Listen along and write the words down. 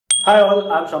Hi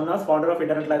all, I'm Shamnas, founder of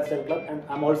Internet Lifestyle Club, and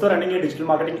I'm also running a digital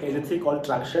marketing agency called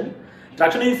Traction.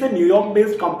 Traction is a New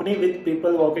York-based company with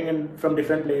people working from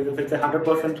different places. It's a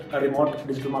 100% remote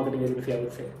digital marketing agency, I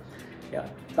would say. Yeah.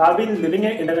 So I've been living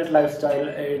an internet lifestyle,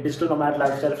 a digital nomad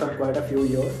lifestyle for quite a few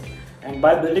years. And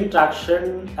by building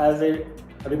Traction as a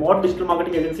remote digital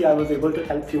marketing agency, I was able to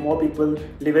help few more people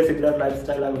live a similar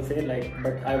lifestyle, I would say.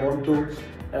 But I want to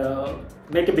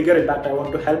make a bigger impact. I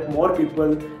want to help more people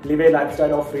live a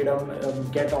lifestyle of freedom,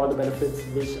 get all the benefits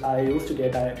which I used to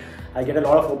get. I get a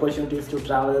lot of opportunities to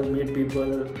travel, meet people,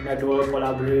 network,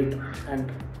 collaborate, and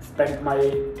spend my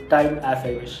time as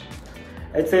I wish.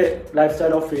 It's a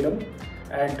lifestyle of freedom,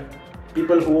 and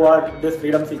people who are these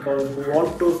freedom seekers who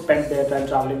want to spend their time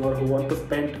traveling or who want to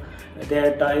spend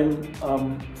their time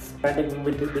spending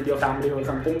with your family or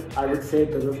something, I would say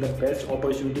this is the best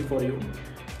opportunity for you.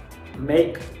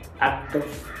 Make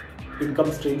active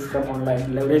income streams from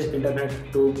online. Leverage internet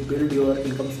to build your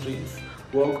income streams.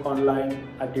 Work online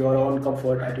at your own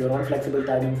comfort, at your own flexible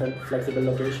timings and flexible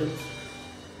locations.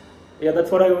 Yeah,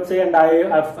 that's what I would say. And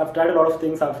I've tried a lot of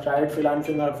things. I've tried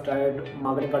freelancing. I've tried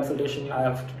marketing consultation.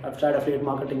 I've tried affiliate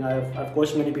marketing. I've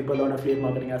coached many people on affiliate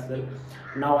marketing as well.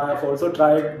 Now I've also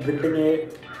tried building a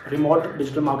remote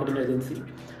digital marketing agency.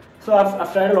 So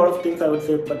I've tried a lot of things, I would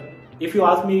say, but if you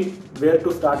ask me where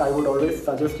to start, I would always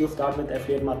suggest you start with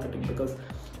affiliate marketing, because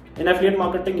in affiliate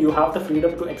marketing you have the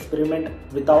freedom to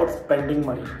experiment without spending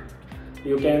money.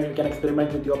 You can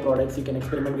experiment with your products, you can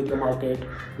experiment with your market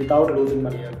without losing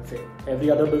money, I would say.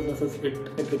 Every other businesses,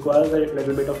 it requires a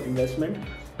little bit of investment,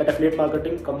 but affiliate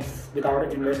marketing comes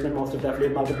without investment. Most of the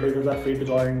affiliate marketplaces are free to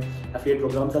join, affiliate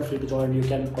programs are free to join, you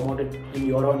can promote it in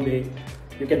your own way.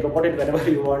 You can promote it whenever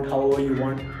you want, however you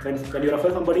want. When you refer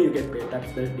somebody, you get paid.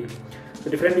 That's the deal. So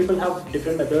different people have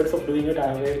different methods of doing it. I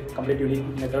have a complete unique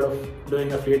method of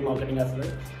doing affiliate marketing as well.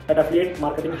 But affiliate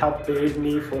marketing have paid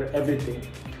me for everything.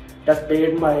 It has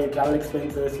paid my travel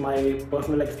expenses, my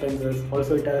personal expenses.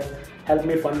 Also, it has helped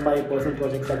me fund my personal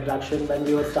projects like Traction. When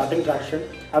we were starting Traction,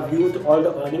 I've used all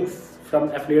the earnings from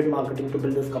affiliate marketing to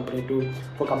build this company,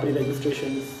 for company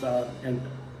registrations and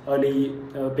early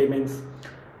payments.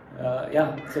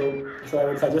 So I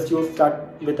would suggest you start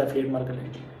with affiliate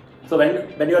marketing. So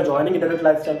when you are joining Internet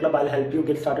Lifestyle Club, I'll help you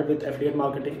get started with affiliate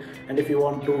marketing. And if you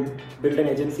want to build an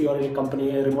agency or a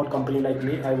company, a remote company like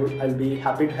me, I'll be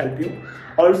happy to help you.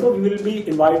 Also, we will be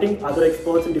inviting other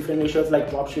experts in different issues like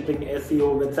dropshipping,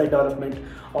 SEO, website development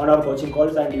on our coaching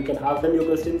calls, and you can ask them your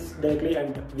questions directly.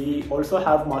 And we also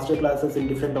have master classes in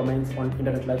different domains on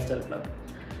Internet Lifestyle Club.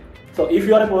 So if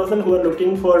you are a person who are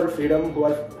looking for freedom, who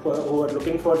are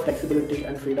looking for flexibility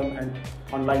and freedom and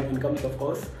online incomes, of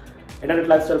course, Internet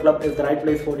Lifestyle Club is the right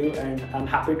place for you, and I'm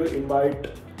happy to invite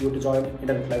you to join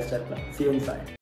Internet Lifestyle Club. See you inside.